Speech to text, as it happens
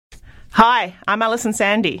Hi, I'm Alison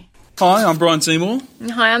Sandy. Hi, I'm Brian Seymour.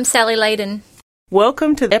 Hi, I'm Sally Layden.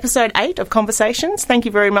 Welcome to episode 8 of Conversations. Thank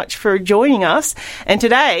you very much for joining us. And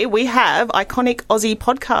today we have iconic Aussie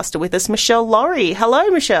podcaster with us, Michelle Laurie. Hello,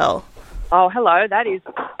 Michelle. Oh, hello. That is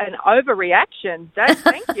an overreaction.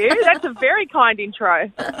 Thank you. That's a very kind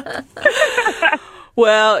intro.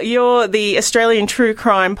 Well, you're the Australian True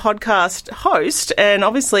Crime podcast host and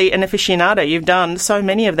obviously an aficionado. You've done so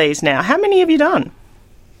many of these now. How many have you done?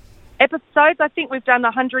 Episodes, I think we've done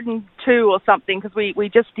 102 or something because we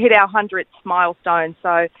just hit our 100th milestone.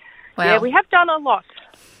 So, Wow. Yeah, we have done a lot.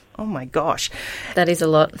 Oh, my gosh. That is a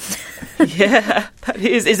lot. Yeah, that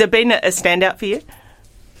is. Has it been a standout for you?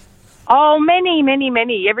 Oh, many, many,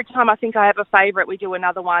 many. Every time I think I have a favourite, we do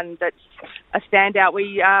another one that's a standout.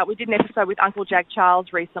 We did an episode with Uncle Jack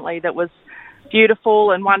Charles recently that was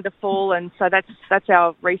beautiful and wonderful, and so that's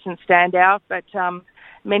our recent standout. But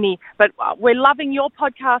we're loving your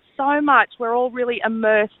podcast so much. We're all really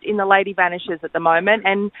immersed in the Lady Vanishes at the moment,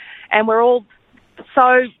 and we're all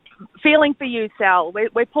so feeling for you, Sal.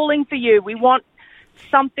 We're pulling for you. We want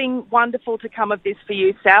something wonderful to come of this for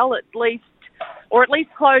you, Sal, at least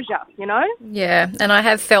closure, you know? Yeah, and I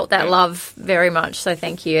have felt that love very much, so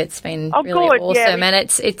thank you. It's been really awesome, yeah. and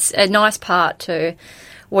it's a nice part to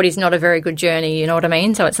what is not a very good journey, you know what I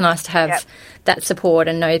mean? So it's nice to have that support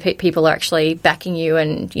and know people are actually backing you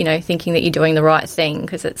and, you know, thinking that you're doing the right thing,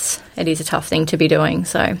 because it is a tough thing to be doing.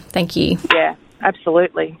 So thank you. Yeah,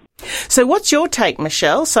 absolutely. So what's your take,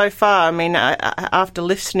 Michelle, so far? I mean, after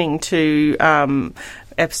listening to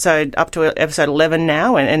episode 11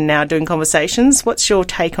 now and now doing Conversations, what's your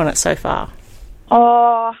take on it so far?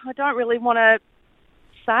 Oh, I don't really want to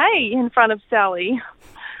say in front of Sally.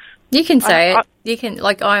 You can say it. You can,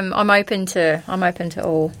 like, I'm open to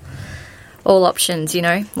all options, you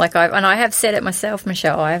know. Like I have said it myself,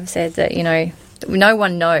 Michelle. I have said that, you know, no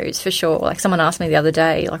one knows for sure. Like, someone asked me the other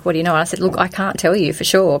day, like, what do you know? And I said, look, I can't tell you for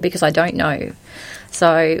sure because I don't know.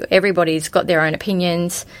 So everybody's got their own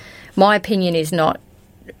opinions. My opinion is not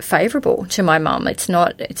favourable to my mum. It's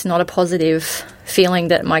not a positive feeling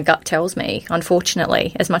that my gut tells me,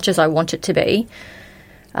 unfortunately, as much as I want it to be.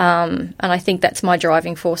 And I think that's my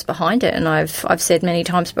driving force behind it. And I've said many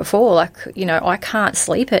times before, like, you know, I can't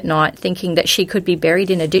sleep at night thinking that she could be buried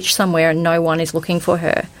in a ditch somewhere and no one is looking for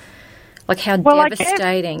her. Like, how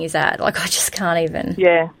devastating is that? Like, I just can't even.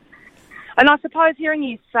 Yeah. And I suppose hearing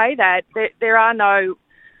you say that, there are no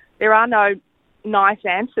nice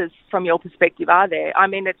answers from your perspective, are there? I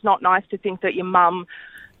mean, it's not nice to think that your mum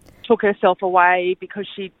took herself away because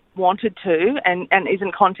she wanted to and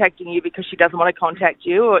isn't contacting you because she doesn't want to contact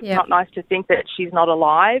you, or it's not nice to think that she's not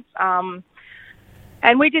alive.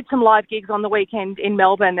 And we did some live gigs on the weekend in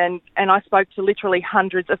Melbourne, and I spoke to literally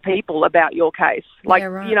hundreds of people about your case. Like,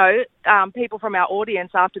 you know, people from our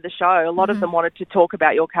audience after the show, a lot of them wanted to talk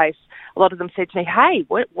about your case. A lot of them said to me, hey,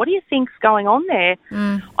 what do you think's going on there?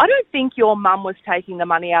 I don't think your mum was taking the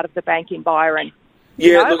money out of the bank in Byron.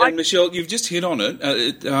 Yeah, look, and Michelle, you've just hit on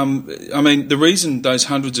it. I mean, the reason those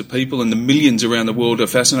hundreds of people and the millions around the world are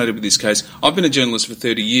fascinated with this case, I've been a journalist for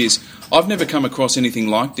 30 years. I've never come across anything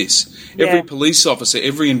like this. Yeah. Every police officer,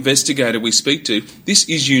 every investigator we speak to, this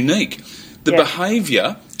is unique. The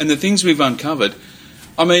behaviour and the things we've uncovered,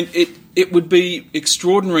 I mean, it would be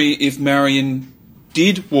extraordinary if Marion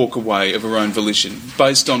did walk away of her own volition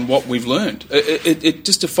based on what we've learned. It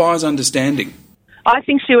just defies understanding. I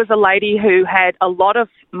think she was a lady who had a lot of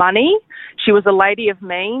money. She was a lady of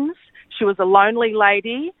means. She was a lonely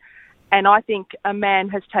lady. And I think a man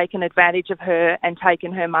has taken advantage of her and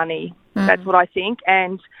taken her money. That's what I think.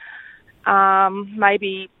 And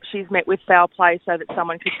maybe she's met with foul play so that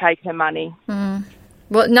someone could take her money.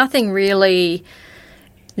 Well, nothing really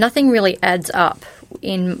adds up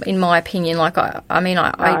in my opinion. Like,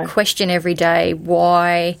 I question every day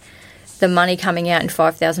why the money coming out in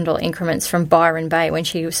 $5,000 increments from Byron Bay when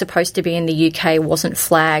she was supposed to be in the UK wasn't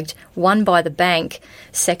flagged, one, by the bank,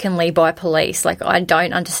 secondly, by police. Like, I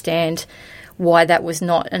don't understand why that was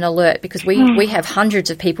not an alert, because we have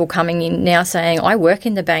hundreds of people coming in now saying, I work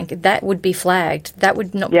in the bank. That would be flagged. That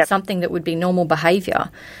would not be something that would be normal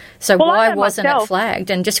behaviour. So why wasn't it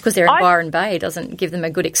flagged? And just because they're in Byron Bay doesn't give them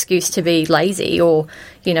a good excuse to be lazy or,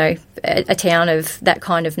 you know, a town of that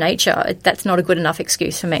kind of nature. That's not a good enough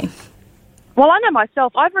excuse for me. Well, I know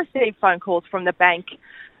myself. I've received phone calls from the bank,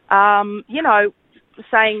 you know,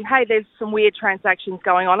 saying, hey, there's some weird transactions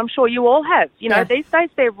going on. I'm sure you all have. You know, these days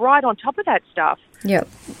they're right on top of that stuff. Yeah.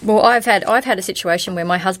 Well, I've had a situation where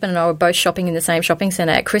my husband and I were both shopping in the same shopping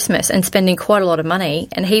centre at Christmas and spending quite a lot of money,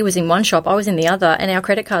 and he was in one shop, I was in the other, and our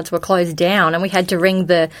credit cards were closed down, and we had to ring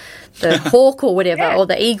the Hawk or whatever, or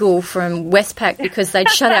the Eagle from Westpac, because they'd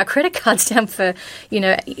shut our credit cards down for, you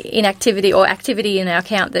know, inactivity or activity in our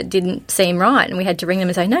account that didn't seem right, and we had to ring them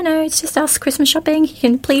and say, no, it's just us Christmas shopping, you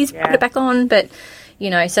can please put it back on. But,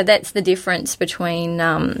 you know, so that's the difference between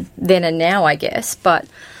then and now, I guess, but...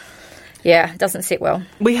 yeah, it doesn't sit well.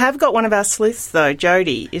 We have got one of our sleuths, though,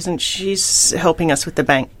 Jodie, isn't she? She's helping us with the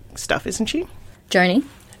bank stuff, isn't she? Joni?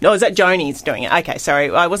 No, is that Joni's doing it? Okay,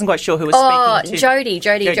 sorry. I wasn't quite sure who was speaking to.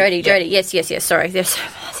 Jodie. Yes. Sorry, there's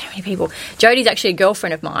so many people. Jodie's actually a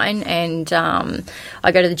girlfriend of mine, and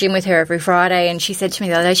I go to the gym with her every Friday, and she said to me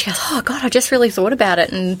the other day, she goes, oh, God, I just really thought about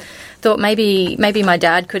it and thought maybe my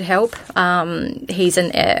dad could help. He's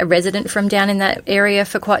a resident from down in that area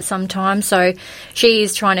for quite some time, so she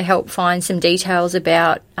is trying to help find some details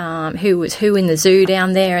about who was who in the zoo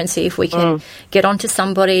down there and see if we can get onto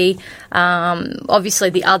somebody. Obviously,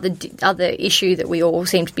 the other issue that we all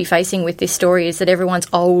seem to be facing with this story is that everyone's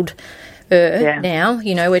old now.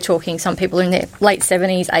 You know, we're talking some people in their late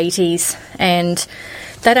 70s, 80s, and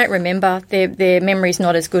they don't remember. Their memory's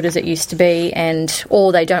not as good as it used to be,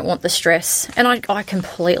 or they don't want the stress. And I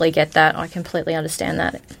completely get that. I completely understand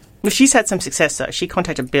that. Well, she's had some success, though. She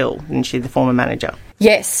contacted Bill, didn't she, the former manager?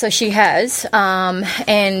 Yes, so she has.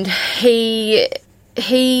 And he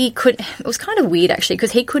could... It was kind of weird, actually,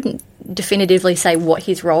 because he couldn't definitively say what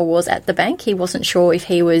his role was at the bank. He wasn't sure if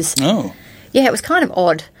he was... Oh. Yeah, it was kind of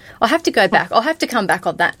odd. I'll have to go back. I'll have to come back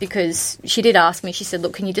on that, because she did ask me. She said,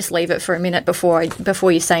 look, can you just leave it for a minute before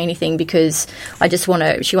you say anything, because I just want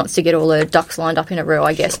to... She wants to get all the ducks lined up in a row,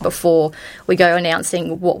 I guess, before we go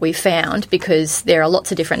announcing what we found, because there are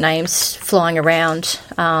lots of different names flying around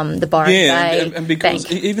the Byron Bay and because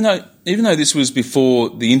bank. Even though this was before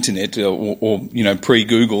the internet or you know,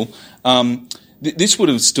 pre-Google, this would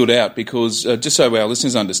have stood out because, just so our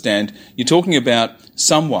listeners understand, you're talking about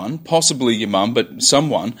someone, possibly your mum, but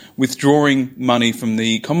someone, withdrawing money from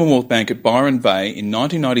the Commonwealth Bank at Byron Bay in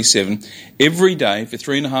 1997 every day for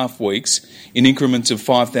 3.5 weeks in increments of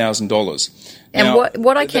 $5,000. And now,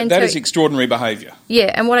 what I can that is extraordinary behaviour.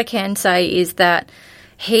 Yeah, and what I can say is that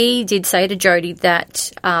he did say to Jodie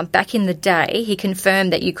that back in the day, he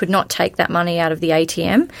confirmed that you could not take that money out of the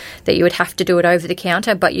ATM, that you would have to do it over the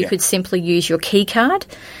counter, but you could simply use your key card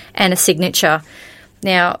and a signature.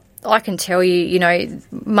 Now, I can tell you, you know,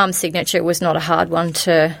 Mum's signature was not a hard one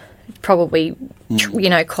to probably, you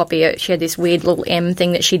know, copy it. She had this weird little M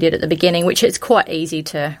thing that she did at the beginning, which is quite easy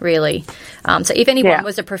to really... so if anyone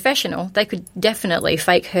was a professional, they could definitely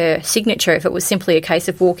fake her signature if it was simply a case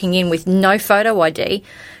of walking in with no photo ID,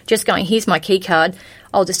 just going, here's my key card,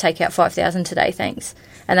 I'll just take out $5,000 today, thanks.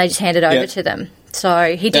 And they just hand it over to them.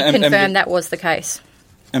 So he did confirm that was the case.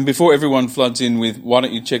 And before everyone floods in with, why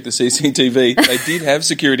don't you check the CCTV, they did have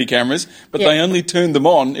security cameras, but they only turned them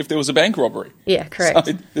on if there was a bank robbery. Yeah, correct.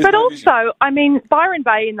 So but also, I mean, Byron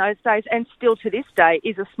Bay in those days, and still to this day,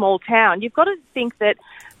 is a small town. You've got to think that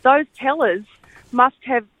those tellers must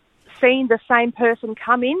have seen the same person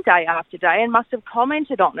come in day after day and must have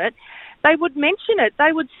commented on it. They would mention it.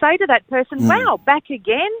 They would say to that person, wow, back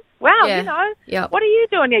again? Wow, you know, what are you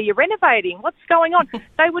doing here? You're renovating. What's going on?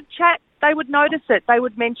 They would chat. They would notice it. They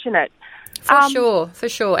would mention it. For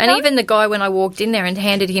sure. And even the guy, when I walked in there and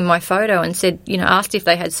handed him my photo and said, you know, asked if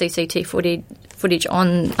they had CCTV footage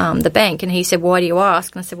on the bank, and he said, why do you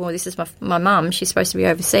ask? And I said, well, this is my mum. She's supposed to be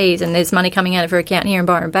overseas, and there's money coming out of her account here in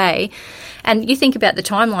Byron Bay. And you think about the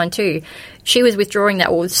timeline too. She was withdrawing that,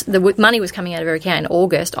 or the money was coming out of her account in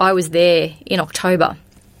August. I was there in October.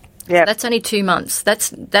 Yeah, so that's only 2 months.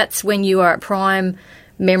 That's when you are at prime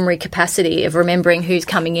memory capacity of remembering who's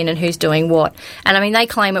coming in and who's doing what. And I mean, they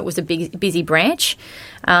claim it was a busy branch,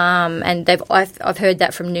 and I've heard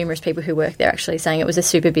that from numerous people who work there, actually saying it was a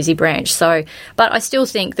super busy branch. So, but I still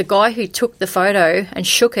think the guy who took the photo and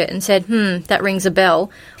shook it and said, that rings a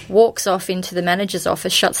bell, walks off into the manager's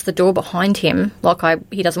office, shuts the door behind him,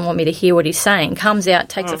 he doesn't want me to hear what he's saying, comes out,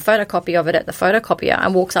 takes a photocopy of it at the photocopier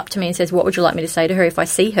and walks up to me and says, what would you like me to say to her if I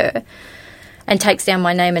see her? And takes down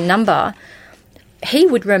my name and number. He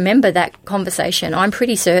would remember that conversation, I'm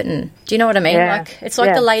pretty certain. Do you know what I mean? Yeah. It's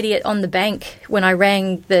like the lady on the bank when I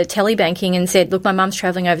rang the telebanking and said, look, my mum's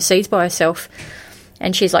travelling overseas by herself.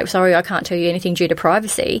 And she's like, sorry, I can't tell you anything due to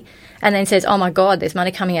privacy. And then says, oh, my God, there's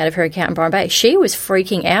money coming out of her account in Byron Bay. She was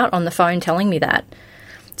freaking out on the phone telling me that.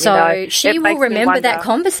 So she will remember that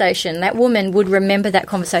conversation. That woman would remember that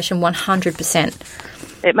conversation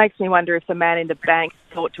 100%. it makes me wonder if the man in the bank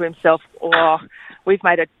thought to himself, oh, we've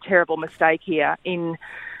made a terrible mistake here in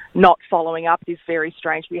not following up this very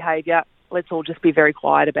strange behaviour. Let's all just be very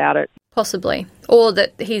quiet about it. Possibly. Or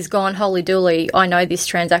that he's gone, holy dooly, I know this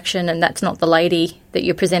transaction and that's not the lady that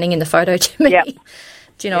you're presenting in the photo to me. Yep.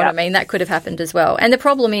 Do you know what I mean? That could have happened as well. And the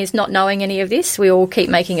problem is not knowing any of this, we all keep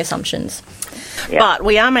making assumptions. Yep. But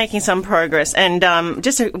we are making some progress. And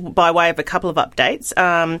by way of a couple of updates,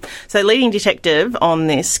 so leading detective on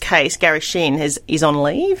this case, Gary Sheehan, is on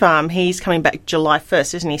leave. He's coming back July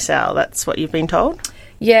 1st, isn't he, Sal? That's what you've been told?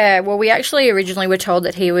 Yeah, well, we actually originally were told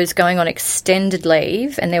that he was going on extended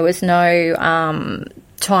leave and there was no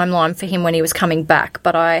timeline for him when he was coming back.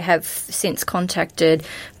 But I have since contacted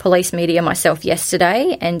police media myself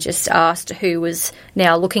yesterday and just asked who was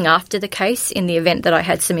now looking after the case in the event that I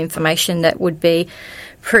had some information that would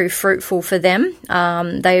prove fruitful for them.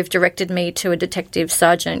 They've directed me to a Detective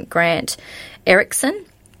Sergeant Grant Erickson,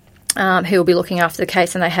 who will be looking after the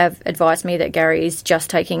case, and they have advised me that Gary is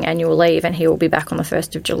just taking annual leave and he will be back on the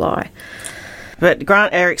 1st of July. But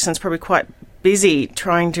Grant Erickson's probably quite busy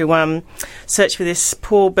trying to search for this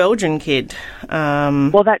poor Belgian kid.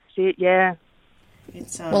 Well, that's it, yeah.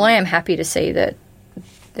 Well, I am happy to see that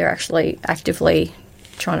they're actually actively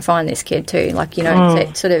trying to find this kid too. Like, you know,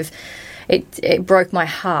 it sort of... It broke my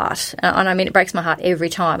heart. And I mean, it breaks my heart every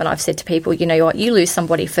time. And I've said to people, you know what, you lose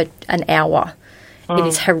somebody for an hour. It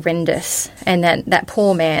is horrendous. And that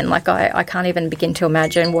poor man, like I can't even begin to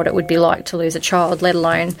imagine what it would be like to lose a child, let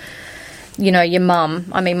alone, you know, your mum.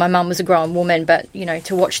 I mean, my mum was a grown woman, but, you know,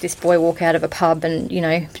 to watch this boy walk out of a pub and, you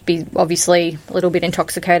know, be obviously a little bit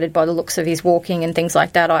intoxicated by the looks of his walking and things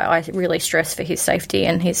like that, I really stress for his safety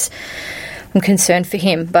and I'm concerned for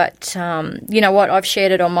him. But you know what? I've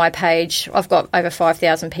shared it on my page. I've got over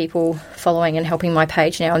 5,000 people following and helping my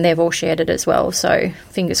page now, and they've all shared it as well. So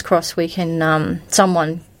fingers crossed we can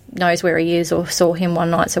someone knows where he is or saw him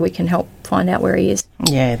one night so we can help find out where he is.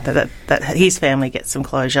 Yeah, that his family gets some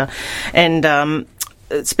closure. And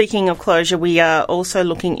speaking of closure, we are also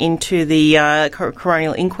looking into the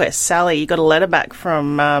coronial inquest. Sally, you got a letter back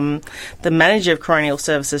from the manager of Coronial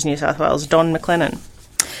Services New South Wales, Don McLennan.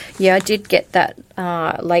 Yeah, I did get that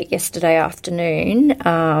late yesterday afternoon.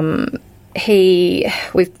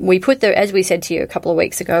 We put as we said to you a couple of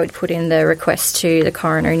weeks ago, we'd put in the request to the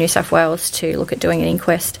coroner in New South Wales to look at doing an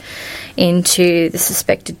inquest into the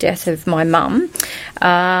suspected death of my mum.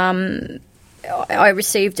 I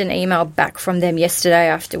received an email back from them yesterday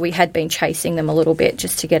after we had been chasing them a little bit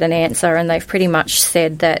just to get an answer, and they've pretty much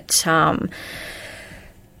said that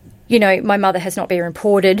you know, my mother has not been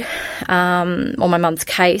reported, or my mum's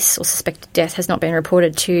case or suspected death has not been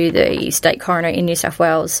reported to the state coroner in New South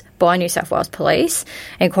Wales by New South Wales Police.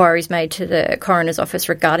 Inquiries made to the coroner's office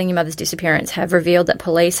regarding your mother's disappearance have revealed that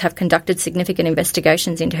police have conducted significant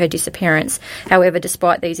investigations into her disappearance. However,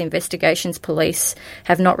 despite these investigations, police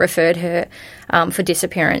have not referred her for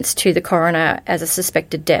disappearance to the coroner as a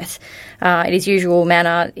suspected death. It is usual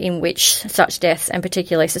manner in which such deaths, and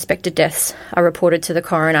particularly suspected deaths, are reported to the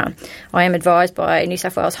coroner. I am advised by New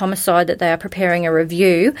South Wales Homicide that they are preparing a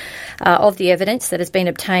review of the evidence that has been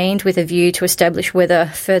obtained with a view to establish whether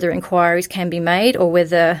further inquiries can be made or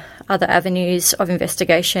whether other avenues of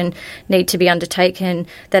investigation need to be undertaken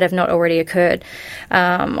that have not already occurred.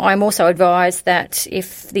 I'm also advised that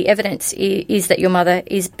if the evidence is that your mother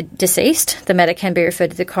is deceased, the matter can be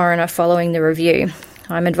referred to the coroner following the review.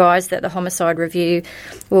 I'm advised that the homicide review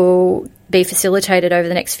will be facilitated over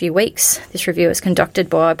the next few weeks. This review is conducted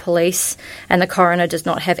by police and the coroner does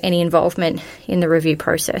not have any involvement in the review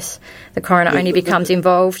process. The coroner only becomes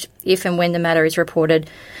involved if and when the matter is reported.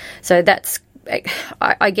 So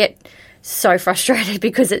I get so frustrated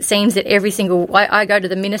because it seems that every single... I go to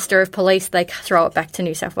the Minister of Police, they throw it back to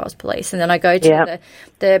New South Wales Police. And then I go to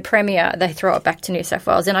the Premier, they throw it back to New South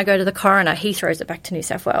Wales. Then I go to the coroner, he throws it back to New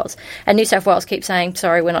South Wales. And New South Wales keeps saying,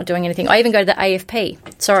 sorry, we're not doing anything. I even go to the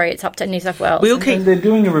AFP. Sorry, it's up to New South Wales. And they're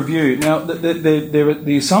doing a review. Now,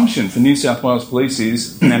 the assumption for New South Wales Police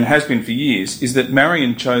is, and has been for years, is that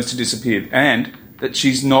Marion chose to disappear and that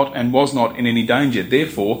she's not and was not in any danger.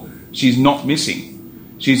 Therefore, she's not missing.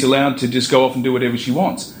 She's allowed to just go off and do whatever she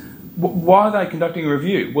wants. Why are they conducting a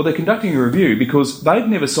review? Well, they're conducting a review because they've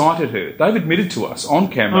never cited her. They've admitted to us on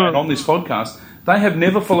camera and on this podcast they have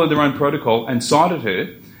never followed their own protocol and cited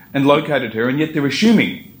her and located her, and yet they're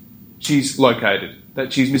assuming she's located,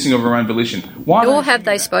 that she's missing of her own volition. Why? Nor have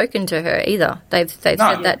they spoken to her either. They've said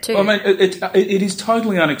that too. I mean, it is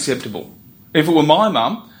totally unacceptable. If it were my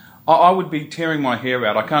mum, I would be tearing my hair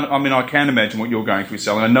out. I can imagine what you're going through,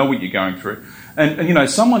 Sally. I know what you're going through. And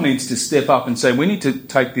someone needs to step up and say, we need to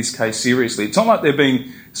take this case seriously. It's not like they're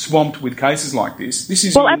being swamped with cases like this. This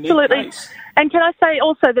is a unique absolutely. Case. And can I say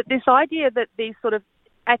also that this idea that the sort of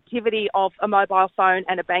activity of a mobile phone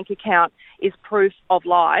and a bank account is proof of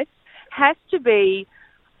life has to be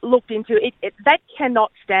looked into. That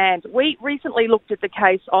cannot stand. We recently looked at the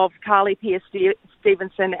case of Carly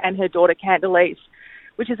Pearce-Stevenson and her daughter Candice,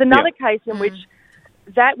 which is another case in which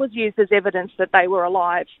that was used as evidence that they were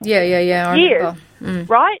alive. Yeah. Years,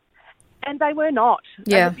 right? And they were not.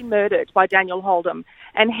 They had been murdered by Daniel Holdom.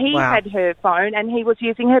 And he had her phone and he was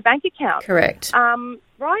using her bank account. Correct.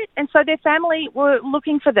 Right? And so their family were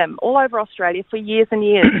looking for them all over Australia for years and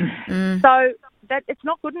years. So that it's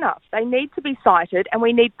not good enough. They need to be cited, and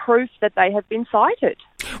we need proof that they have been cited.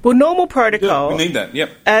 Well, normal protocol... Yeah, we need that,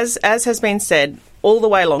 yep. As has been said all the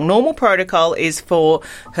way along, normal protocol is for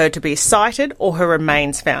her to be cited or her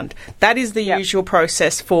remains found. That is the usual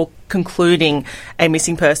process for concluding a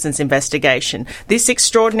missing persons investigation. This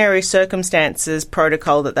extraordinary circumstances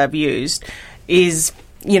protocol that they've used is,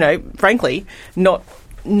 frankly, not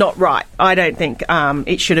right. I don't think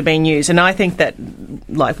it should have been used. And I think that,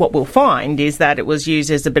 what we'll find is that it was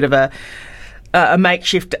used as a bit of a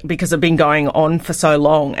makeshift because it's been going on for so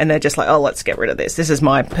long, and they're just like, oh, let's get rid of this. This is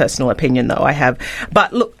my personal opinion, though, I have.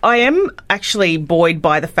 But look, I am actually buoyed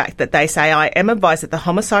by the fact that they say, I am advised that the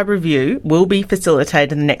homicide review will be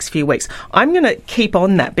facilitated in the next few weeks. I'm going to keep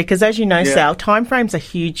on that because, as you know, Sal, timeframes are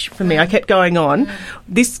huge for me. I kept going on.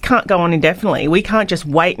 This can't go on indefinitely. We can't just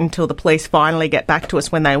wait until the police finally get back to us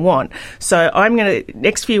when they want. So I'm going to,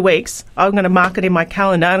 next few weeks, I'm going to mark it in my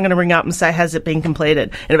calendar. I'm going to ring up and say, has it been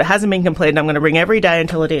completed? And if it hasn't been completed, I'm going to ring every day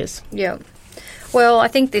until it is. Yeah. Well, I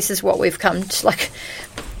think this is what we've come to,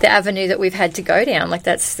 the avenue that we've had to go down.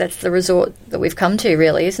 That's the resort that we've come to,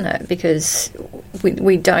 really, isn't it? Because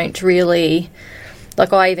we don't really...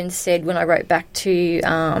 I even said when I wrote back to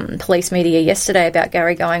police media yesterday about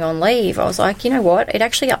Gary going on leave, I was like, you know what? It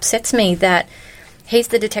actually upsets me that he's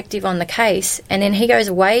the detective on the case, and then he goes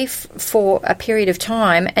away for a period of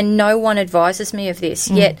time, and no one advises me of this.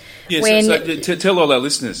 Yet, tell all our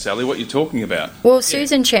listeners, Sally, what you're talking about. Well,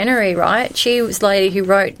 Susan Chenery, right? She was the lady who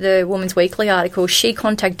wrote the Woman's Weekly article. She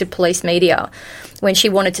contacted police media when she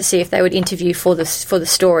wanted to see if they would interview for the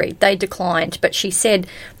story. They declined, but she said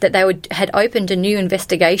that they had opened a new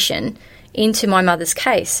investigation into my mother's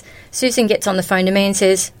case. Susan gets on the phone to me and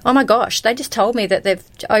says, oh my gosh, they just told me that they've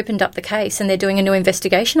opened up the case and they're doing a new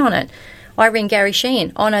investigation on it. I ring Gary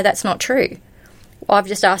Sheehan. Oh no, that's not true. I've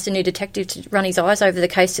just asked a new detective to run his eyes over the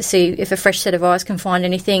case to see if a fresh set of eyes can find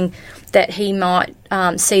anything that he might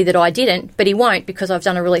see that I didn't, but he won't because I've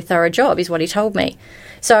done a really thorough job, is what he told me.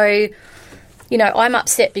 So, I'm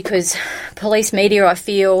upset because police media, I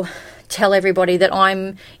feel, tell everybody that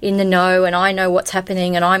I'm in the know and I know what's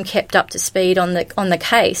happening and I'm kept up to speed on the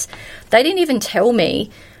case. They didn't even tell me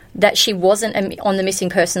that she wasn't on the missing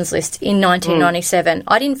persons list in 1997.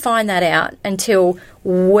 I didn't find that out until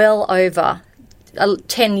well over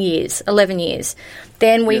 10 years, 11 years.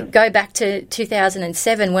 Then we go back to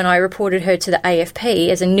 2007 when I reported her to the AFP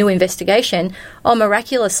as a new investigation. Oh,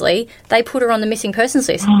 miraculously, they put her on the missing persons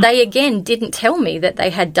list. They, again, didn't tell me that they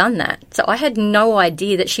had done that. So I had no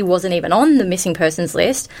idea that she wasn't even on the missing persons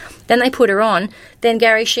list. Then they put her on. Then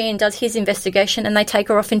Gary Sheehan does his investigation and they take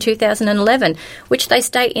her off in 2011, which they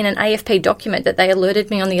state in an AFP document that they alerted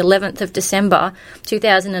me on the 11th of December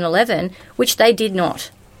 2011, which they did not.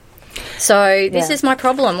 So this is my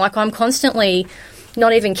problem. I'm constantly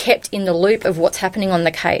not even kept in the loop of what's happening on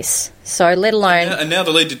the case. So let alone... And now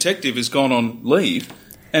the lead detective has gone on leave.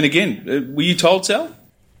 And again, were you told, Sal?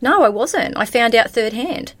 No, I wasn't. I found out third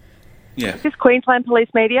hand. Yeah. Is this Queensland Police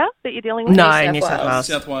Media that you're dealing with? No, New South Wales.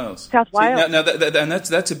 South Wales. South Wales. See, and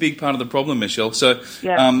that's a big part of the problem, Michelle. So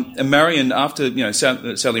Marion, after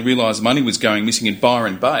Sally realised money was going missing in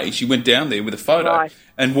Byron Bay, she went down there with a photo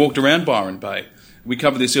and walked around Byron Bay. We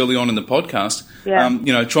covered this early on in the podcast,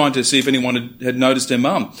 trying to see if anyone had noticed her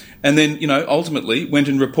mum. And then, ultimately went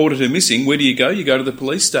and reported her missing. Where do you go? You go to the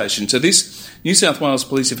police station. So this New South Wales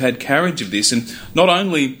Police have had carriage of this. And not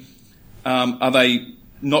only are they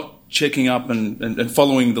not checking up and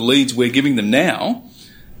following the leads we're giving them now,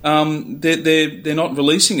 they're not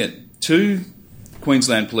releasing it to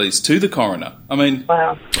Queensland Police, to the coroner. I mean,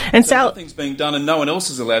 wow. And so nothing's being done and no one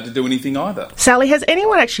else is allowed to do anything either. Sally, has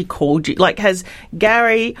anyone actually called you? Has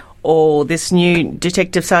Gary or this new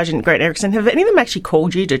Detective Sergeant Grant Erickson, have any of them actually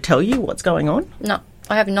called you to tell you what's going on? No,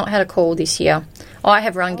 I have not had a call this year. I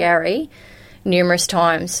have rung Gary numerous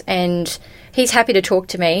times and he's happy to talk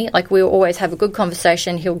to me. Like, we'll always have a good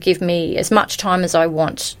conversation. He'll give me as much time as I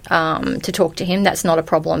want to talk to him. That's not a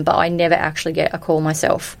problem, but I never actually get a call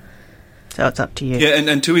myself. So it's up to you. Yeah,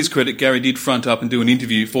 and to his credit, Gary did front up and do an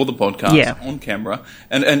interview for the podcast on camera.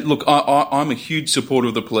 And look, I'm a huge supporter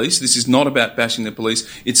of the police. This is not about bashing the police.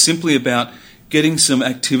 It's simply about getting some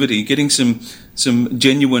activity, getting some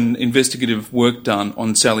genuine investigative work done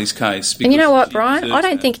on Sally's case. And you know what, Brian? I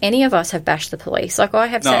don't think any of us have bashed the police. Like, I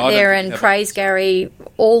have sat there and praised Gary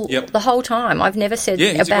the whole time. I've never said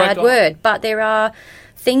a bad word. But there are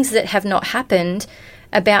things that have not happened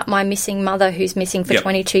about my missing mother who's missing for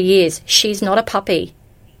 22 years. She's not a puppy.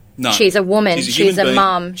 No. She's a woman. She's a being.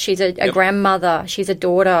 Mum. She's a grandmother. She's a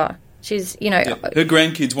daughter. She's, Her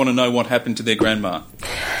grandkids want to know what happened to their grandma.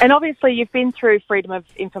 And obviously you've been through freedom of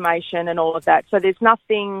information and all of that, so there's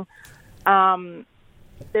nothing, there's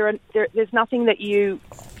nothing that you,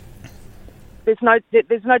 there's no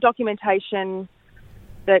documentation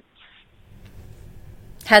that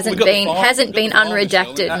hasn't been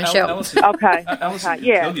unredacted, Michelle. Okay. Alison,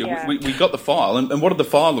 Yeah. We got the file, and what did the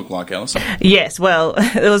file look like, Alison? Yes, well,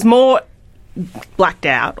 there was more blacked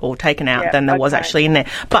out or taken out than there was actually in there.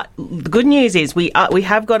 But the good news is we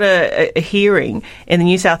have got a hearing in the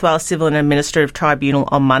New South Wales Civil and Administrative Tribunal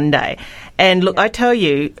on Monday. And look, I tell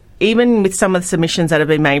you, even with some of the submissions that have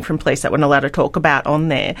been made from police that we're not allowed to talk about on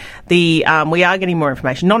there, we are getting more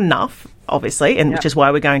information. Not enough, obviously, and which is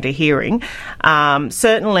why we're going to hearing.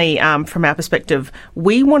 Certainly, from our perspective,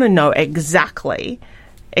 we want to know exactly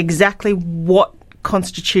what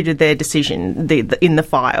constituted their decision in the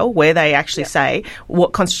file, where they actually say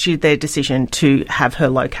what constituted their decision to have her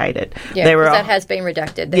located. Yeah, that has been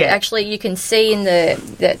redacted. Actually, you can see in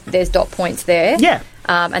that there's dot points there. Yeah.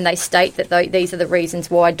 And they state that these are the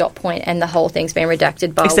reasons why dot point and the whole thing's been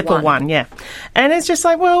redacted by except for one, and it's just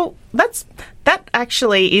like, well, that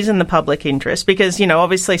actually is in the public interest because,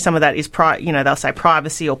 obviously some of that is, they'll say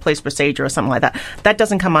privacy or police procedure or something like that. That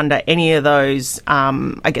doesn't come under any of those,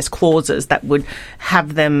 clauses that would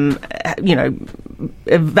have them,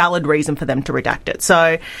 a valid reason for them to redact it.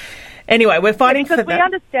 So, anyway, we're fighting for that. We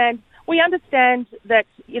understand that,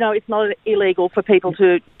 it's not illegal for people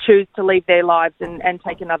to choose to leave their lives and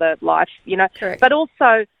take another life, Correct. But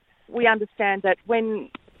also we understand that when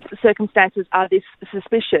circumstances are this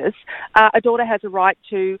suspicious, a daughter has a right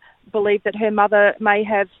to believe that her mother may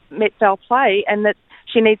have met foul play and that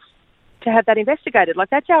she needs to have that investigated. Like,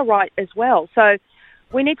 that's our right as well. So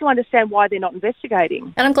we need to understand why they're not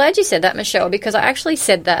investigating. And I'm glad you said that, Michelle, because I actually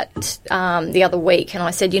said that the other week, and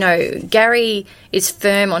I said, Gary is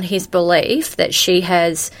firm on his belief that she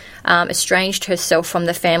has estranged herself from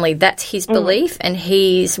the family. That's his belief, and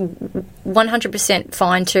he's 100%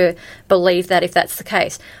 fine to believe that if that's the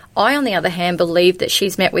case. I, on the other hand, believe that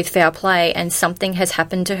she's met with foul play and something has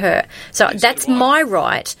happened to her. So that's my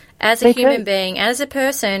right as a human being, as a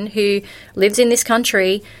person who lives in this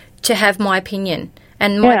country, to have my opinion.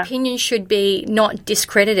 And my opinion should be not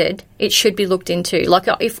discredited. It should be looked into. Like,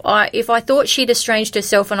 if I thought she'd estranged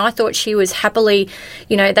herself and I thought she was happily,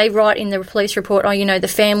 they write in the police report, the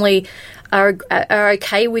family are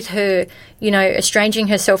okay with her, estranging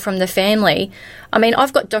herself from the family. I mean,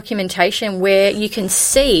 I've got documentation where you can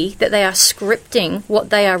see that they are scripting what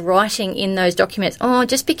they are writing in those documents. Oh,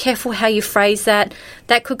 just be careful how you phrase that.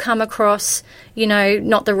 That could come across,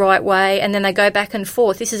 not the right way. And then they go back and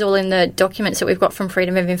forth. This is all in the documents that we've got from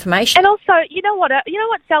Freedom of Information. And also, you know what,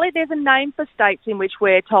 Sally? There's a name for states in which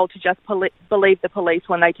we're told to just believe the police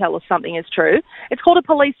when they tell us something is true. It's called a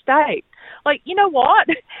police state. Like, you know what?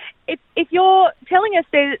 If you're telling us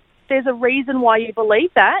there's a reason why you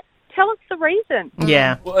believe that, tell us the reason.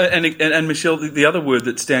 Yeah. Well, and Michelle, the other word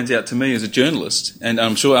that stands out to me as a journalist, and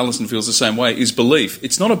I'm sure Alison feels the same way, is belief.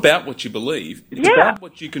 It's not about what you believe. It's about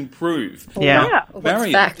what you can prove. Yeah.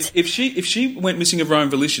 Marion, if she went missing of her own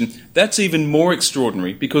volition, that's even more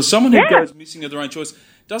extraordinary because someone who goes missing of their own choice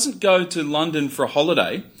doesn't go to London for a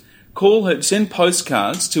holiday, call her, send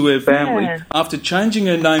postcards to her family after changing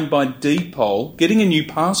her name by deed poll, getting a new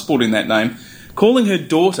passport in that name, calling her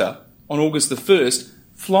daughter on August the 1st,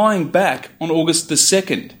 flying back on August the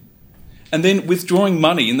 2nd, and then withdrawing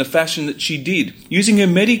money in the fashion that she did, using her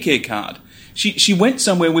Medicare card. She went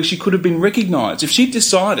somewhere where she could have been recognised. If she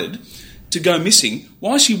decided to go missing,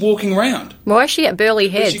 why is she walking around? Why is she at Burleigh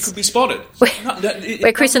Heads? Where she could be spotted.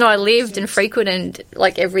 Where Chris and I lived and frequented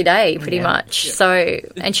like every day pretty much. Yeah. So,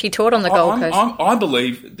 and she taught on the Gold Coast. I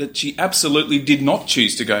believe that she absolutely did not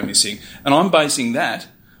choose to go missing, and I'm basing that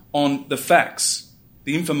on the facts,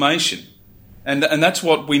 the information. And that's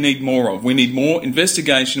what we need more of. We need more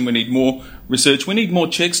investigation, we need more research, we need more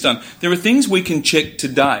checks done. There are things we can check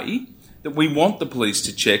today that we want the police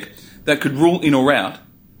to check that could rule in or out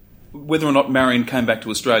whether or not Marion came back to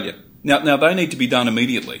Australia. Now they need to be done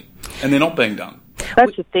immediately, and they're not being done.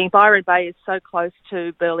 That's the thing. Byron Bay is so close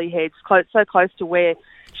to Burleigh Heads, so close to where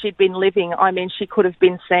she'd been living. I mean, she could have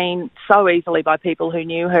been seen so easily by people who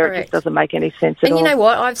knew her. Correct. It just doesn't make any sense at all. And you know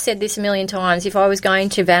what? I've said this a million times. If I was going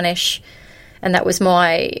to vanish, and that was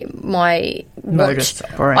my modus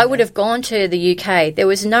operandi, I would have gone to the UK. There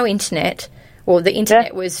was no internet. Or the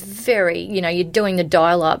internet was very, you're doing the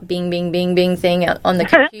dial-up, bing, bing, bing, bing thing on the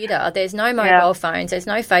computer. There's no mobile phones. There's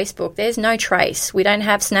no Facebook. There's no trace. We don't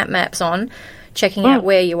have Snap Maps on, checking out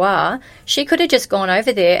where you are. She could have just gone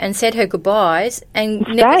over there and said her goodbyes and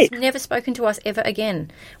never spoken to us ever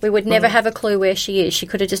again. We would never have a clue where she is. She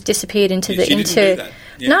could have just disappeared into the... She didn't do that.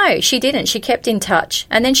 Yeah. No, she didn't. She kept in touch.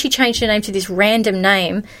 And then she changed her name to this random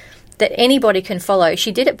name that anybody can follow.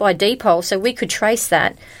 She did it by default, so we could trace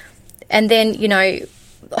that. And then, I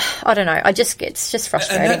don't know. It's just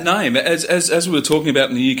frustrating. And that name, as we were talking about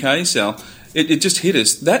in the UK, Sal, it just hit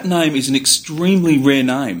us. That name is an extremely rare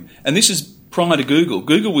name, and this is prior to Google.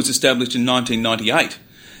 Google was established in 1998.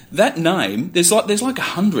 That name, there's like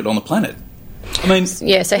 100 on the planet. I mean,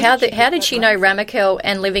 yeah. So how did she know Ramakel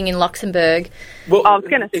and living in Luxembourg? Well, I was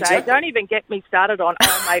going to say, don't even get me started on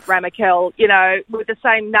old mate Ramakel. With the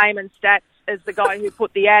same name and stats as the guy who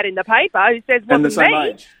put the ad in the paper, who says wasn't and the same me.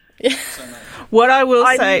 age. What I will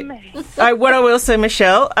say,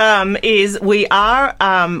 Michelle, is we are,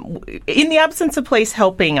 in the absence of police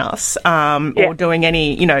helping us or doing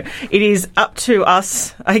any, it is up to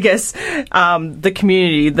us, I guess, the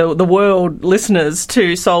community, the world listeners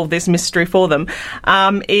to solve this mystery for them,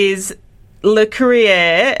 is Le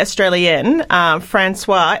Courrier Australien,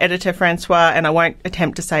 editor Francois, and I won't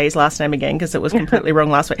attempt to say his last name again because it was completely wrong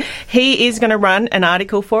last week. He is going to run an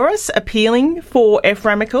article for us appealing for F.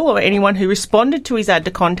 Ramakel or anyone who responded to his ad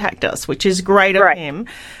to contact us, which is great of him.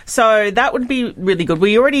 So that would be really good.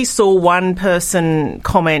 We already saw one person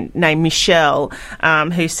comment named Michelle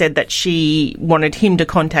who said that she wanted him to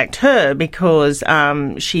contact her because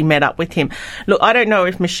she met up with him. Look, I don't know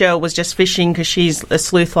if Michelle was just fishing because she's a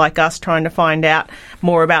sleuth like us trying to find out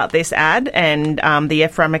more about this ad and the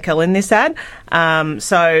F. Ramakel in this ad.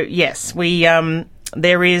 So, yes,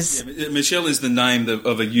 there is... Yeah, Michelle is the name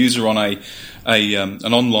of a user on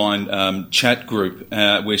an online chat group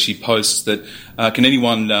where she posts that, does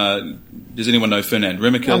anyone know Fernand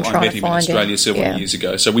Ramakel? I met him in Australia several years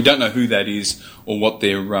ago. So we don't know who that is or what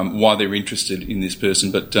why they're interested in this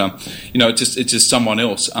person. But, it's just someone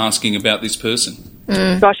else asking about this person.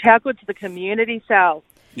 Gosh, how good to the community, Sal.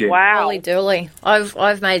 Yeah. Wow. Holy dooly.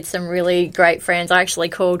 I've made some really great friends. I actually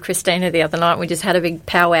called Christina the other night. We just had a big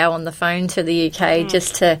powwow on the phone to the UK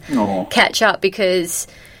just to catch up because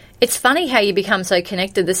it's funny how you become so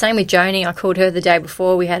connected. The same with Joni. I called her the day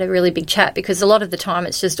before. We had a really big chat because a lot of the time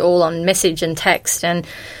it's just all on message and text and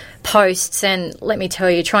posts. And let me tell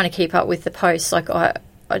you, trying to keep up with the posts,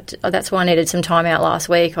 that's why I needed some time out last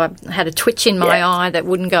week. I had a twitch in my eye that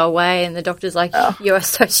wouldn't go away, and the doctor's like, you are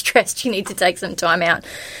so stressed, you need to take some time out.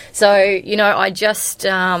 So, I just,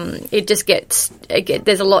 there's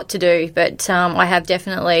a lot to do, but I have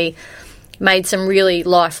definitely made some really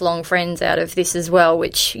lifelong friends out of this as well,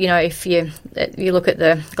 which, if you look at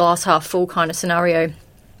the glass half full kind of scenario,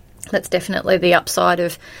 that's definitely the upside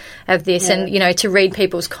of this. Yeah. And, to read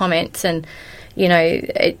people's comments and,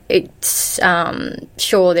 it's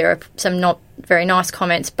sure there are some not very nice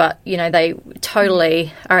comments, but, they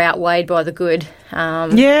totally are outweighed by the good.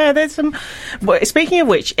 There's some... Speaking of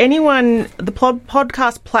which, anyone, the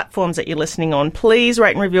podcast platforms that you're listening on, please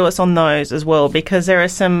rate and review us on those as well, because there are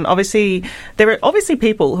obviously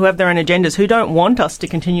people who have their own agendas who don't want us to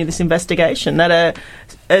continue this investigation, that are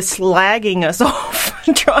slagging us off,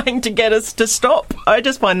 trying to get us to stop. I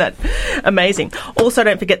just find that amazing. Also,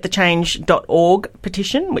 don't forget the change.org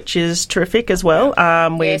petition, which is terrific as well.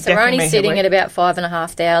 So we're only sitting at about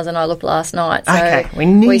 5,500. I looked last night. So okay, we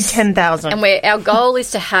need 10,000, and our goal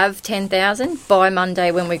is to have 10,000 by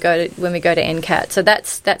Monday when we go to NCAT. So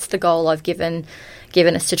that's the goal I've given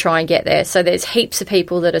us to try and get there. So there's heaps of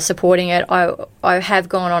people that are supporting it. I have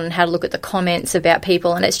gone on and had a look at the comments about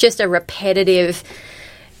people, and it's just a repetitive.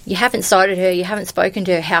 You haven't cited her, you haven't spoken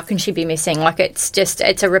to her, how can she be missing?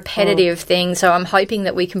 It's a repetitive thing. So I'm hoping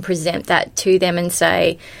that we can present that to them and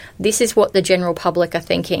say, this is what the general public are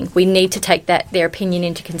thinking. We need to take their opinion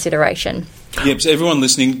into consideration. Yep, so everyone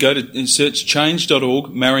listening, go to search change.org,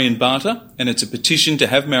 Marion Barter, and it's a petition to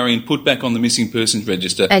have Marion put back on the missing persons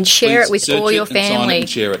register. And share it with all your family. And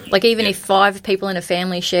share it. If 5 people in a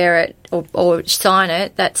family share it or sign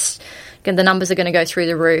it, the numbers are going to go through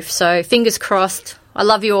the roof. So fingers crossed, I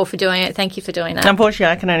love you all for doing it. Thank you for doing that.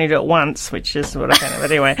 Unfortunately, I can only do it once, which is what I can do.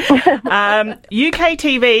 But anyway, UK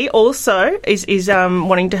TV also is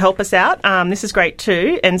wanting to help us out. This is great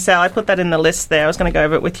too. And Sal, I put that in the list there. I was going to go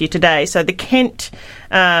over it with you today. So the Kent,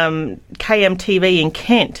 KMTV in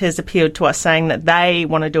Kent has appealed to us saying that they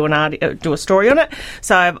want to do a story on it.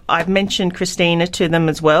 So I've mentioned Christina to them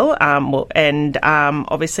as well. And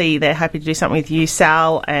obviously they're happy to do something with you,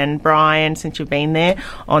 Sal and Brian, since you've been there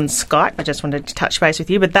on Skype. I just wanted to touch base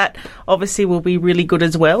with you, but that obviously will be really good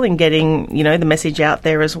as well in getting, the message out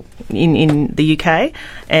there as in the UK,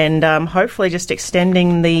 and hopefully just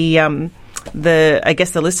extending the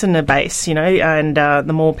listener base, and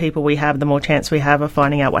the more people we have, the more chance we have of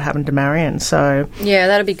finding out what happened to Marion. So yeah,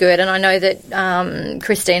 that'll be good. And I know that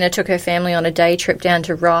Christina took her family on a day trip down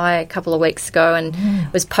to Rye a couple of weeks ago and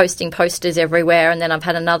was posting posters everywhere. And then I've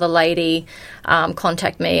had another lady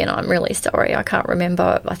contact me, and I'm really sorry, I can't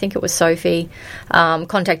remember. I think it was Sophie,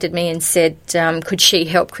 contacted me and said, could she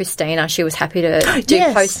help Christina? She was happy to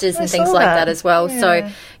do posters and things like that as well.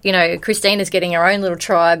 Yeah. So, Christina's getting her own little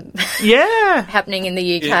tribe. Yeah. happening in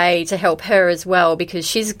the UK to help her as well, because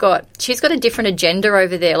she's got a different agenda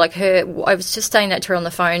over there. Like I was just saying that to her on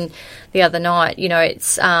the phone the other night.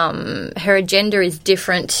 It's her agenda is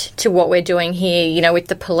different to what we're doing here. With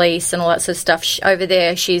the police and all that sort of stuff. Over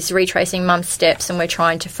there, she's retracing Mum's steps, and we're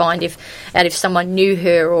trying to find if someone knew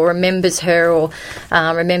her or remembers her or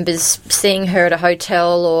remembers seeing her at a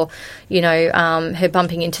hotel or her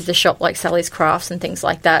bumping into the shop like Sally's Crafts and things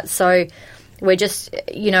like that. So we're just,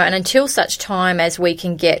 and until such time as we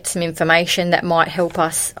can get some information that might help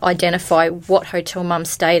us identify what hotel Mum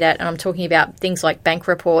stayed at, and I'm talking about things like bank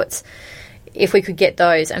reports, if we could get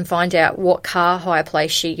those and find out what car hire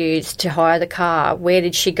place she used to hire the car, where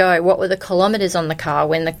did she go, what were the kilometres on the car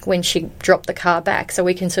when she dropped the car back, so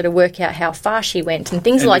we can sort of work out how far she went and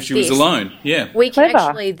things like this. And if she was alone, yeah. We can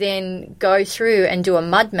actually then go through and do a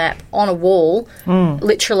mud map on a wall,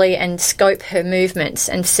 literally, and scope her movements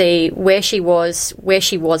and see where she was, where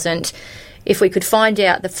she wasn't. If we could find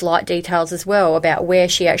out the flight details as well about where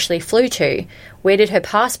she actually flew to, where did her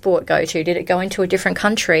passport go to, did it go into a different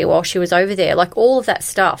country while she was over there? Like, all of that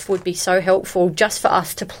stuff would be so helpful just for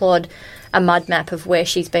us to plod a mud map of where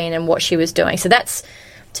she's been and what she was doing. So that's,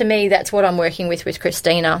 to me, that's what I'm working with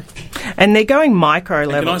Christina. And they're going micro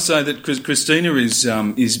level. And can I say that Christina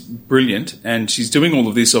is brilliant, and she's doing all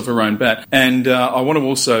of this off her own bat. And I want to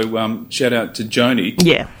also shout out to Joni,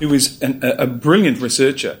 who is a brilliant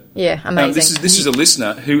researcher. Yeah, amazing. This is a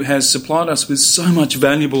listener who has supplied us with so much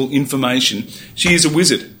valuable information. She is a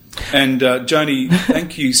wizard. And Joni,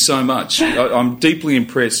 thank you so much. I'm deeply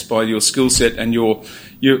impressed by your skill set and your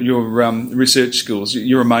research skills.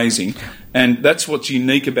 You're amazing. And that's what's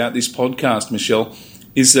unique about this podcast, Michelle,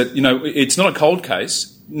 is that, it's not a cold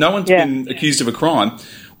case. No one's been accused of a crime.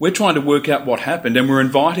 We're trying to work out what happened, and we're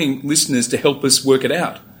inviting listeners to help us work it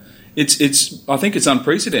out. I think it's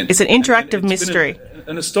unprecedented. It's an interactive mystery.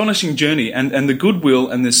 An astonishing journey, and the goodwill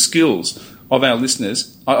and the skills of our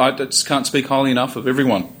listeners, I just can't speak highly enough of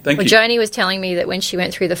everyone. Thank you. Joni was telling me that when she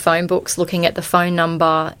went through the phone books looking at the phone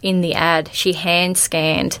number in the ad, she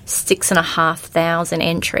hand-scanned 6,500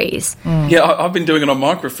 entries. Yeah, I've been doing it on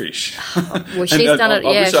microfiche. Well, she's done it,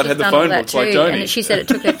 I wish I'd had the phone books like Joni. And she said it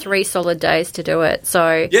took her 3 solid days to do it.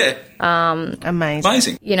 So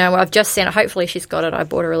amazing. I've just sent it. Hopefully she's got it. I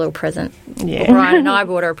bought her a little present. Yeah. Brian and I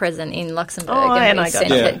bought her a present in Luxembourg, and we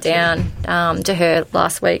sent it down to her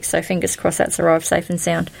last week. So fingers crossed that's arrived safe and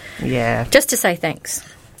sound. Yeah. Just to say thanks.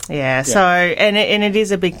 Yeah. So, and it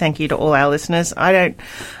is a big thank you to all our listeners.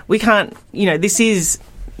 We can't, this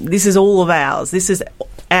is all of ours. This is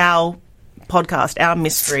our podcast, our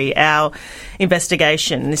mystery, our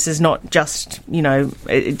investigation. This is not just,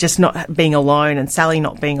 just not being alone, and Sally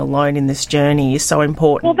not being alone in this journey is so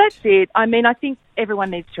important. Well, that's it. I mean, I think everyone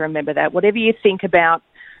needs to remember that. Whatever you think about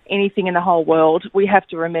anything in the whole world, we have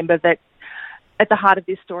to remember that at the heart of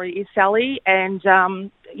this story is Sally, and,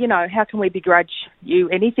 how can we begrudge you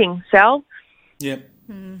anything, Sal? Yeah.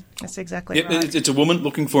 That's exactly right. It's a woman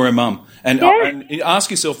looking for her mum. And ask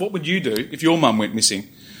yourself, what would you do if your mum went missing?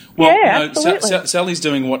 Well, Sally's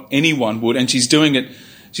doing what anyone would, and she's doing it.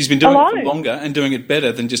 She's been doing it for longer and doing it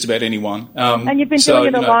better than just about anyone. And you've been doing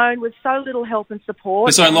it alone with so little help and support.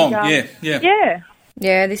 For so long,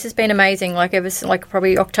 Yeah, this has been amazing. Ever since,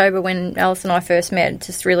 probably October when Alice and I first met, it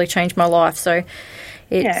just really changed my life. So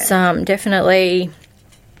it's definitely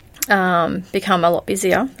become a lot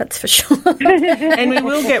busier, that's for sure. And we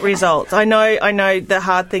will get results. I know the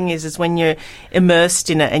hard thing is when you're immersed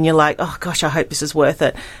in it and you're like, oh gosh, I hope this is worth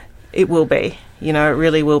it. It will be. You know, it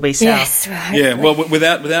really will be, Sal. Yes. Yeah, well,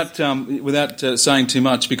 without saying too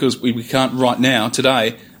much, because we can't right now,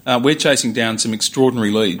 today, we're chasing down some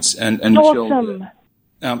extraordinary leads. And Awesome.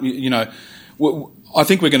 Michelle, I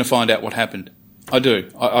think we're going to find out what happened. I do.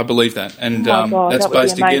 I believe that. And God, that's that would be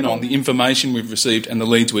based, again, amazing. on the information we've received and the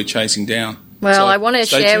leads we're chasing down. Well, So I want to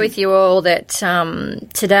stay share tuned. with you all that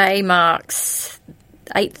today marks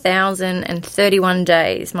 8,031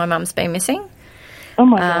 days my mum's been missing. Oh,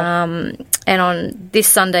 my God. And on this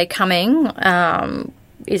Sunday coming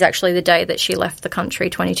is actually the day that she left the country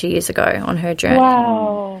 22 years ago on her journey.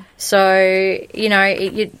 Wow. So, you know,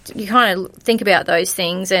 you kind of think about those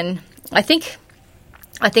things, and I think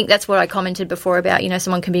that's what I commented before about, you know,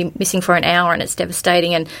 someone can be missing for an hour and it's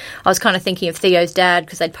devastating. And I was kind of thinking of Theo's dad,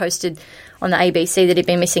 because they'd posted on the ABC that he'd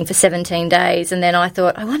been missing for 17 days. And then I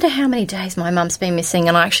thought, I wonder how many days my mum's been missing.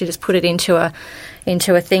 And I actually just put it into a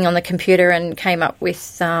thing on the computer and came up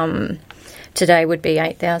with today would be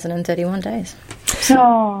 8,031 days.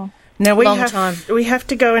 Oh. Now, we Long have time. we have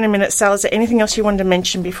to go in a minute, Sal. Is there anything else you wanted to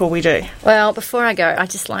mention before we do? Well, before I go, I'd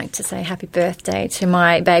just like to say happy birthday to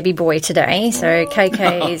my baby boy today. So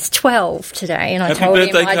KK is 12 today, and I Happy told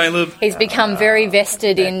birthday, him Caleb. he's become very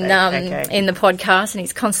vested in Okay. in the podcast, and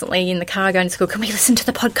he's constantly in the car going to school. Can we listen to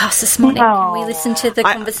the podcast this morning? Can we listen to the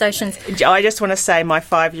conversations? I just want to say my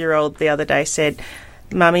 5-year-old the other day said,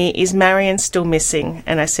 Mummy, is Marion still missing?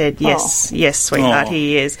 And I said, yes, sweetheart, Oh.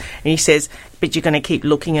 he is. And he says, but you're going to keep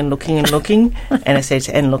looking and looking and looking. And I said,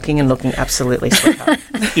 and looking, absolutely, sweetheart.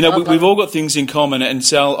 You know, we've all got things in common. And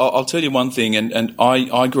Sal, I'll tell you one thing, and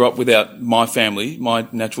I grew up without my family, my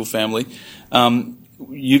natural family.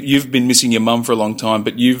 You've been missing your mum for a long time,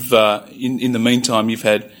 but you've in the meantime, you've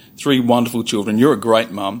had 3 wonderful children. You're a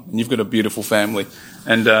great mum, and you've got a beautiful family.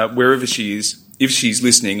 And wherever she is, if she's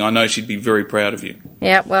listening, I know she'd be very proud of you.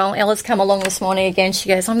 Yeah, well, Ella's come along this morning again. She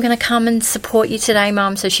goes, I'm going to come and support you today,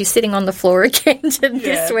 Mum. So she's sitting on the floor again this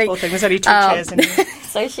week. Poor thing. There's only 2 chairs in here.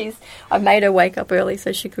 So I made her wake up early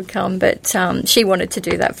so she could come, but she wanted to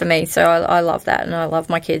do that for me. So I love that, and I love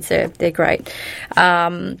my kids. They're great.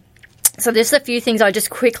 So there's a few things I just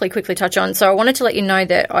quickly touch on. So I wanted to let you know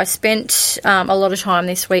that I spent a lot of time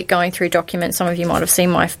this week going through documents. Some of you might have seen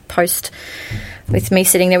my post with me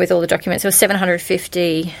sitting there with all the documents. There were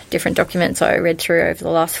 750 different documents I read through over the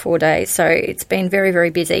last 4 days. So it's been very, very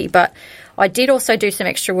busy. But I did also do some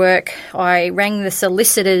extra work. I rang the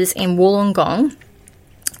solicitors in Wollongong,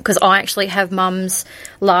 because I actually have Mum's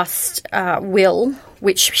last will,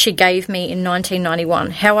 which she gave me in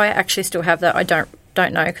 1991. How I actually still have that, I don't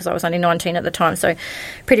know, because I was only 19 at the time. So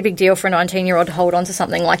pretty big deal for a 19-year-old to hold on to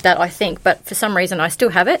something like that, I think. But for some reason, I still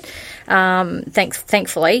have it,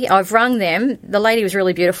 thankfully. I've rung them. The lady was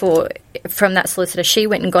really beautiful from that solicitor. She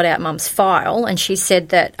went and got out Mum's file, and she said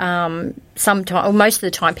that most of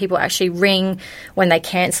the time people actually ring when they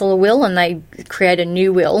cancel a will and they create a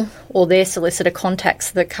new will, or their solicitor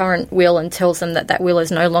contacts the current will and tells them that that will is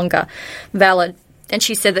no longer valid. And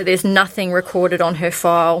she said that there's nothing recorded on her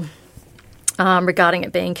file regarding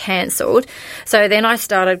it being cancelled. So then I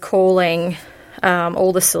started calling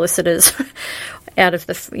all the solicitors out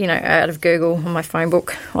of Google on my phone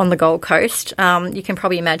book on the Gold Coast. You can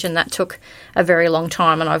probably imagine that took a very long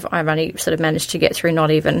time, and I've only sort of managed to get through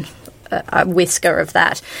not even a whisker of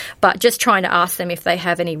that. But just trying to ask them if they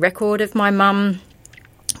have any record of my mum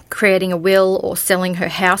creating a will or selling her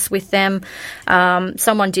house with them.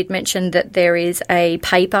 Someone did mention that there is a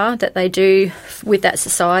paper that they do with that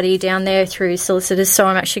society down there through solicitors, so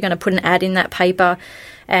I'm actually going to put an ad in that paper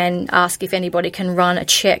and ask if anybody can run a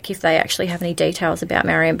check if they actually have any details about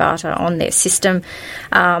Marion Barter on their system.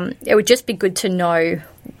 It would just be good to know.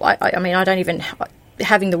 I mean, I don't even...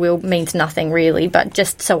 Having the will means nothing really, but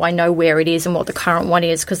just so I know where it is and what the current one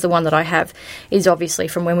is, because the one that I have is obviously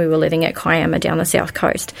from when we were living at Kiama down the south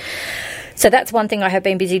coast. So that's one thing I have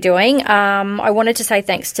been busy doing. I wanted to say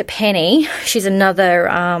thanks to Penny. She's another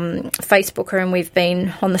Facebooker, and we've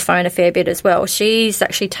been on the phone a fair bit as well. She's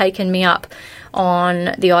actually taken me up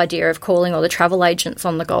on the idea of calling all the travel agents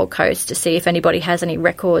on the Gold Coast to see if anybody has any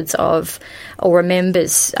records of or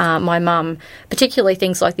remembers my mum, particularly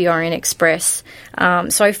things like the Orient Express.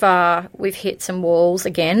 So far, we've hit some walls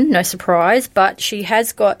again, no surprise, but she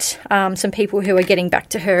has got some people who are getting back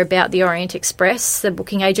to her about the Orient Express, the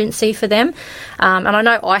booking agency for them. And I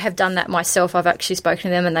know I have done that myself. I've actually spoken to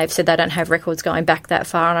them, and they've said they don't have records going back that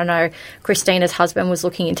far. And I know Christina's husband was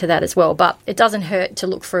looking into that as well. But it doesn't hurt to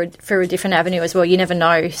look for a different avenue as well. You never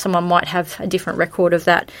know. Someone might have a different record of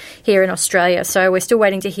that here in Australia. So we're still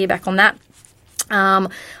waiting to hear back on that.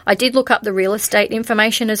 I did look up the real estate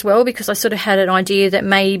information as well, because I sort of had an idea that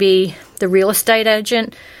maybe the real estate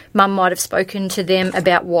agent, Mum might have spoken to them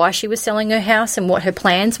about why she was selling her house and what her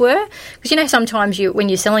plans were. Because, sometimes when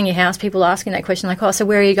you're selling your house, people are asking that question like, oh, so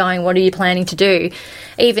where are you going? What are you planning to do?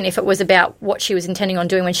 Even if it was about what she was intending on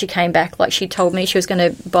doing when she came back, like she told me she was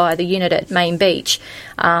going to buy the unit at Main Beach.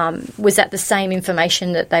 Was that the same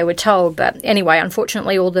information that they were told? But anyway,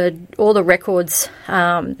 unfortunately, all the records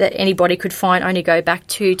that anybody could find only go back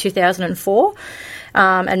to 2004.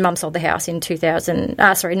 And Mum sold the house in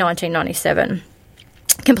 1997.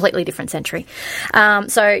 Completely different century.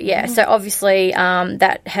 So obviously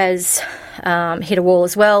that has hit a wall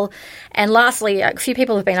as well. And lastly, a few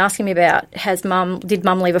people have been asking me about did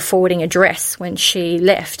Mum leave a forwarding address when she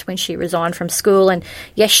left, when she resigned from school? And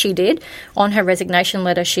yes, she did. On her resignation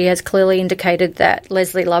letter, she has clearly indicated that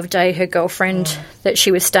Leslie Loveday, her girlfriend that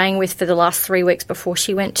she was staying with for the last 3 weeks before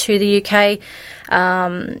she went to the UK,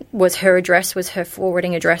 was her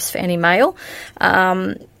forwarding address for any mail.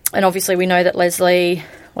 And obviously we know that Leslie,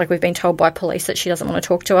 like we've been told by police, that she doesn't want to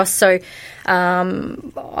talk to us. So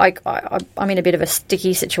I'm in a bit of a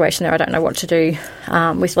sticky situation there. I don't know what to do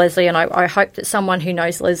with Leslie, and I hope that someone who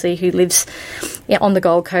knows Leslie, who lives on the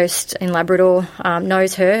Gold Coast in Labrador,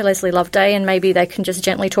 knows her, Leslie Loveday, and maybe they can just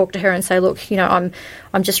gently talk to her and say, look, I'm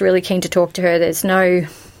just really keen to talk to her. There's no...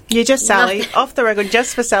 You're just Sally, off the record,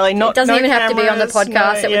 just for Sally. It doesn't even cameras, have to be on the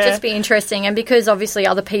podcast. It would just be interesting. And because obviously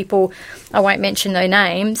other people, I won't mention their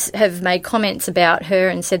names, have made comments about her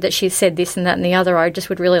and said that she's said this and that and the other, I just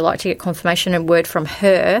would really like to get confirmation and word from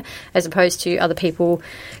her, as opposed to other people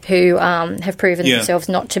who have proven themselves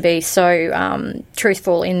not to be so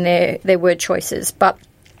truthful in their word choices. But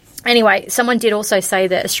anyway, someone did also say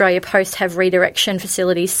that Australia Post have redirection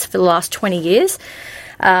facilities for the last 20 years.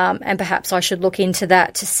 And perhaps I should look into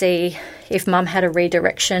that to see if Mum had a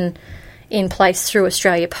redirection in place through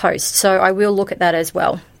Australia Post. So I will look at that as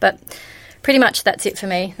well. But pretty much that's it for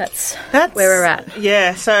me. That's where we're at.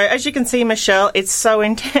 Yeah, so as you can see, Michelle, it's so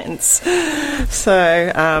intense.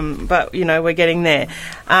 So, but, we're getting there.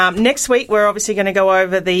 Next week, we're obviously going to go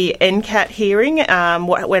over the NCAT hearing,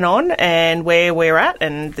 what went on and where we're at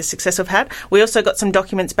and the success we've had. We also got some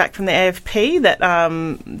documents back from the AFP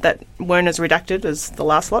that weren't as redacted as the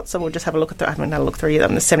last lot, so we'll just have a look at I haven't had a look through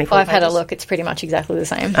them, the 74 I've pages. had a look. It's pretty much exactly the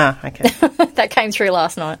same. Ah, okay. That came through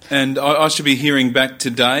last night. And I should be hearing back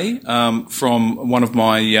today from one of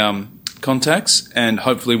my contacts, and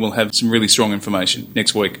hopefully we'll have some really strong information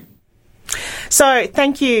next week. So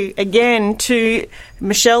thank you again to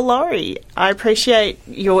Michelle Laurie. I appreciate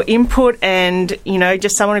your input and,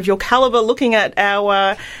 just someone of your calibre looking at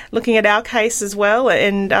our case as well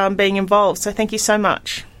and being involved. So thank you so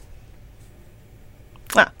much.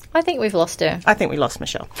 I think we've lost her. I think we lost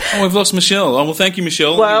Michelle. Oh, we've lost Michelle. Oh, well, thank you,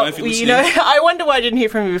 Michelle. Well, anyway, if you're listening. I wonder why I didn't hear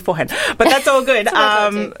from you beforehand. But that's all good.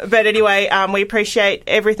 But anyway, we appreciate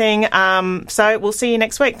everything. So we'll see you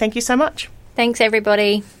next week. Thank you so much. Thanks,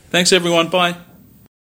 everybody. Thanks, everyone. Bye.